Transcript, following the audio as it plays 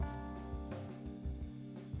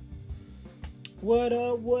What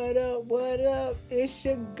up, what up, what up? It's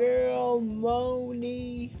your girl,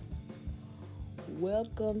 Moni.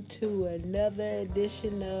 Welcome to another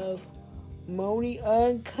edition of Moni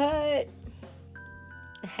Uncut.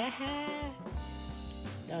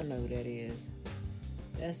 Y'all know who that is.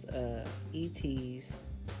 That's E.T.'s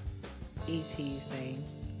thing.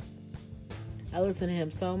 I listen to him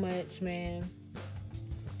so much, man.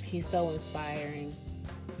 He's so inspiring.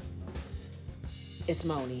 It's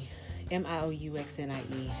Moni.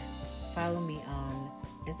 Mouxnie. Follow me on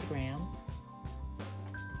Instagram.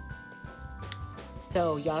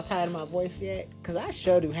 So, y'all tired of my voice yet? Because I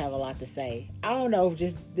sure do have a lot to say. I don't know if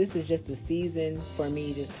this is just a season for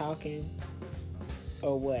me just talking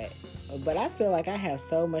or what. But I feel like I have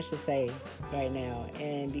so much to say right now.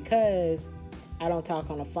 And because I don't talk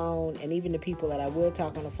on the phone, and even the people that I would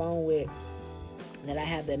talk on the phone with, that I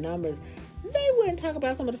have their numbers, they wouldn't talk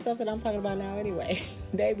about some of the stuff that I'm talking about now anyway.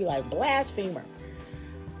 They'd be like, blasphemer.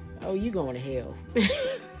 Oh, you going to hell.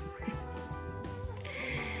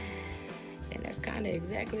 And that's kind of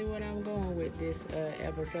exactly what I'm going with this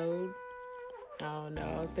episode. I don't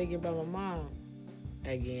know. I was thinking about my mom.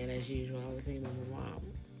 Again, as usual, I was thinking about my mom.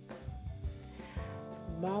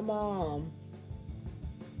 My mom.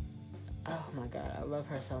 Oh my God, I love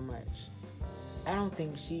her so much. I don't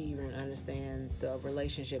think she even understands the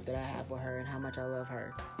relationship that I have with her and how much I love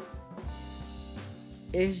her.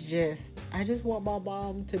 It's just, I just want my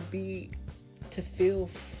mom to feel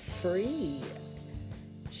free.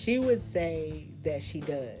 She would say that she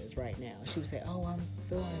does right now. She would say, oh, I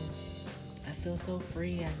feel so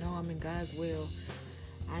free. I know I'm in God's will.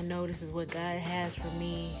 I know this is what God has for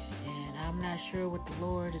me, and I'm not sure what the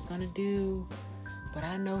Lord is going to do, but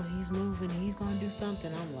I know He's moving. He's going to do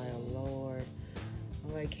something. I'm like, Lord.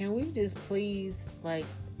 I'm like, can we just please,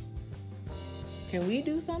 can we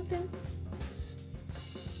do something?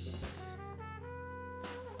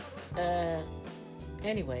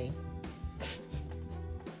 Anyway.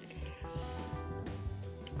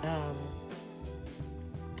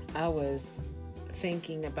 I was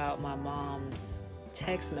thinking about my mom's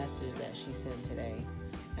text message that she sent today.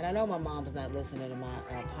 And I know my mom's not listening to my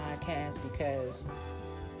podcast because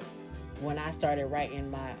when I started writing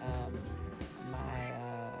my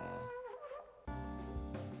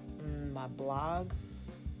blog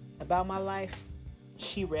about my life,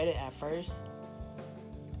 she read it at first,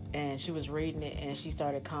 and she was reading it, and she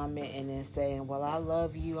started commenting and saying, well, I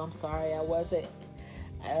love you. I'm sorry I wasn't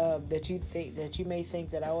that you may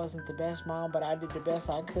think that I wasn't the best mom, but I did the best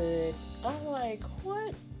I could. I'm like,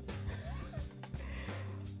 what?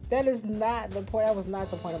 That is not the point. That was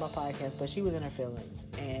not the point of my podcast, but she was in her feelings.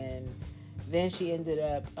 And then she ended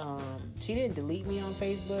up, she didn't delete me on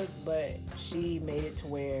Facebook, but she made it to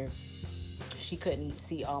where she couldn't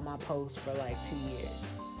see all my posts for like 2 years.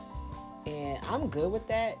 And I'm good with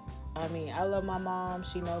that. I mean, I love my mom.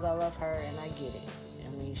 She knows I love her, and I get it. I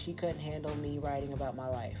mean, she couldn't handle me writing about my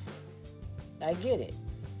life. I get it.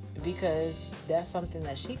 Because that's something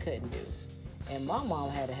that she couldn't do. And my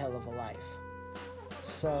mom had a hell of a life.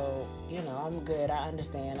 So, I'm good. I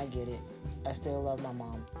understand. I get it. I still love my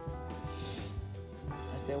mom.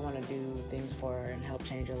 I still want to do things for her and help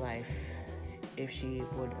change her life if she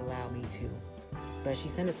would allow me to. But she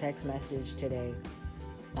sent a text message today,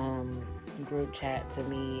 group chat to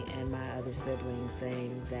me and my other siblings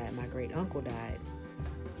saying that my great uncle died.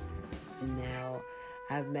 Now,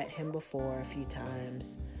 I've met him before a few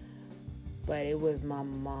times, but it was my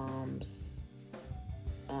mom's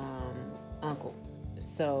uncle.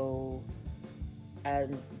 So, I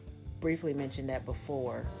briefly mentioned that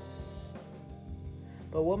before.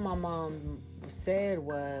 But what my mom said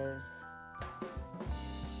was,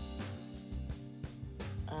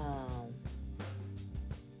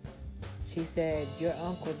 she said, your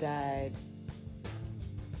uncle died,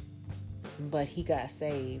 but he got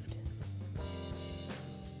saved.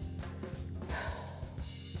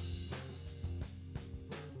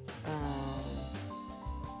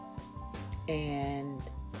 And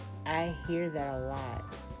I hear that a lot.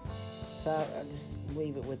 So I'll just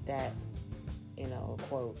leave it with that,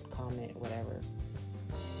 quote, comment, whatever.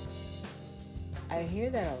 I hear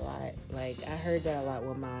that a lot. Like, I heard that a lot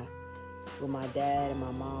with my dad and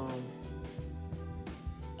my mom.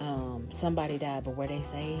 Somebody died, but were they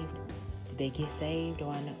saved? Did they get saved?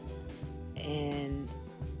 Or no? And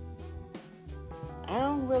I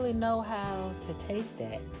don't really know how to take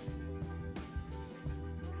that.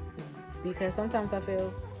 Because sometimes I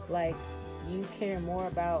feel like you care more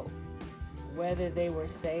about whether they were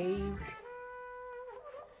saved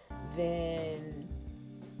than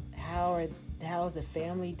how's the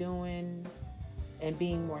family doing, and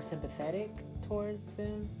being more sympathetic towards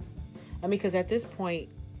them. I mean, because at this point,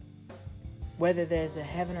 whether there's a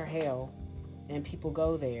heaven or hell, and people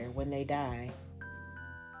go there when they die.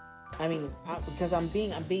 I mean, because I'm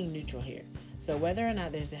being neutral here. So whether or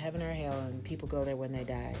not there's a heaven or hell and people go there when they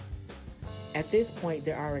die, at this point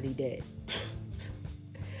they're already dead.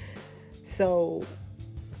 So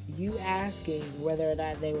you asking whether or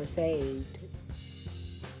not they were saved,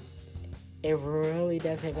 it really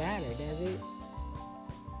doesn't matter, does it?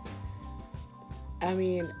 I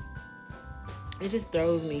mean, it just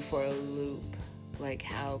throws me for a loop, like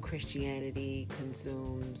how Christianity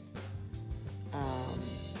consumes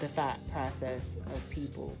the thought process of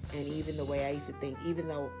people, and even the way I used to think. Even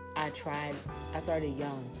though I started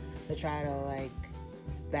young to try to like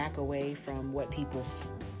back away from what people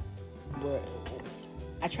were.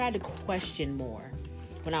 I tried to question more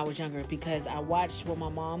when I was younger because I watched what my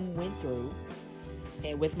mom went through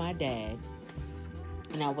and with my dad.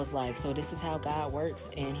 And I was like, so this is how God works,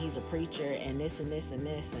 and he's a preacher, and this and this and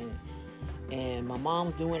this, and my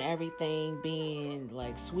mom's doing everything, being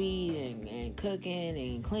like sweet and cooking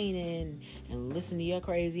and cleaning and listening to your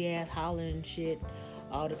crazy ass hollering shit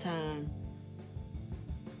all the time.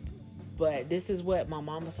 But this is what my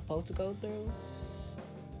mom was supposed to go through.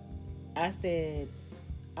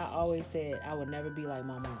 I always said I would never be like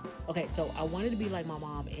my mom. Okay, so I wanted to be like my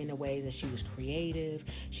mom in a way that she was creative.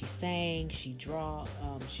 She sang, she drew.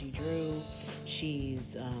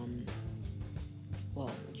 She's,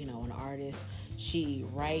 an artist. She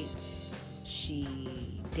writes,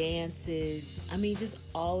 she dances. I mean, just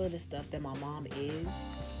all of the stuff that my mom is,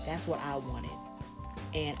 that's what I wanted.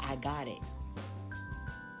 And I got it.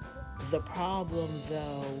 The problem,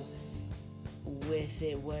 though, with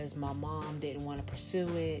it was my mom didn't want to pursue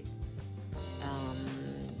it.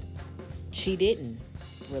 She didn't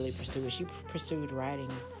really pursue it. She pursued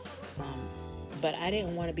writing some, but I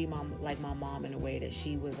didn't want to be like my mom in a way that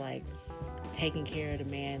she was like taking care of the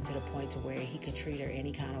man to the point to where he could treat her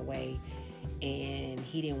any kind of way, and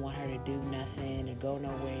he didn't want her to do nothing or go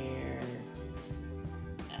nowhere.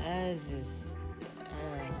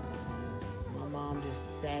 My mom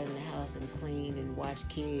just sat in the house and cleaned and watched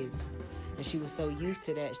kids. And she was so used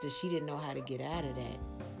to that she didn't know how to get out of that.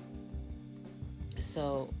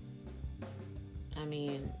 So, I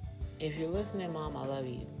mean, if you're listening, Mom, I love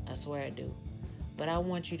you. I swear I do. But I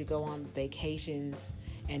want you to go on vacations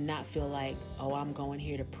and not feel like, oh, I'm going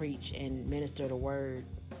here to preach and minister the word.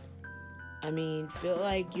 I mean, feel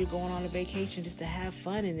like you're going on a vacation just to have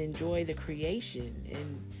fun and enjoy the creation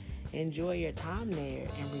and enjoy your time there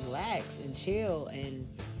and relax and chill and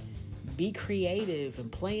be creative and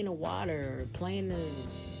play in the water, play in the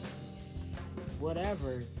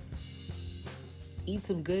whatever. Eat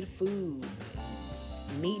some good food.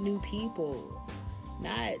 Meet new people.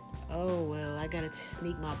 Not, oh, well, I gotta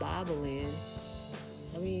sneak my Bible in.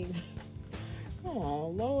 I mean, come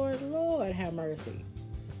on, Lord, have mercy.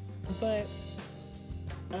 But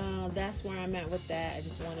that's where I'm at with that. I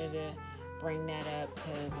just wanted to bring that up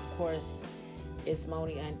because, of course, it's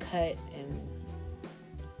Moni Uncut, and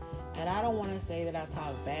I don't want to say that I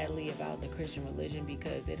talk badly about the Christian religion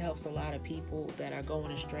because it helps a lot of people that are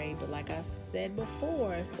going astray. But like I said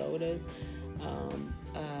before, so does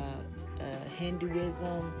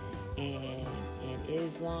Hinduism and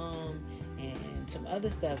Islam and some other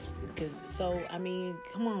stuff. I mean,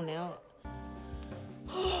 come on now.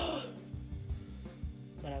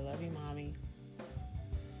 But I love you, Mommy.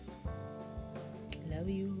 Love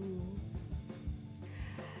you.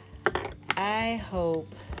 I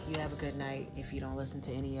hope you have a good night if you don't listen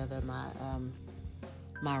to any other of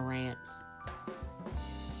my rants,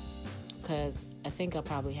 because I think I'll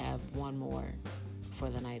probably have one more for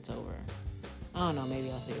the night's over. I don't know, maybe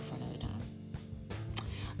I'll save it for another time.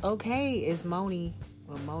 Okay, it's Moni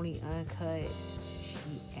with Moni Uncut.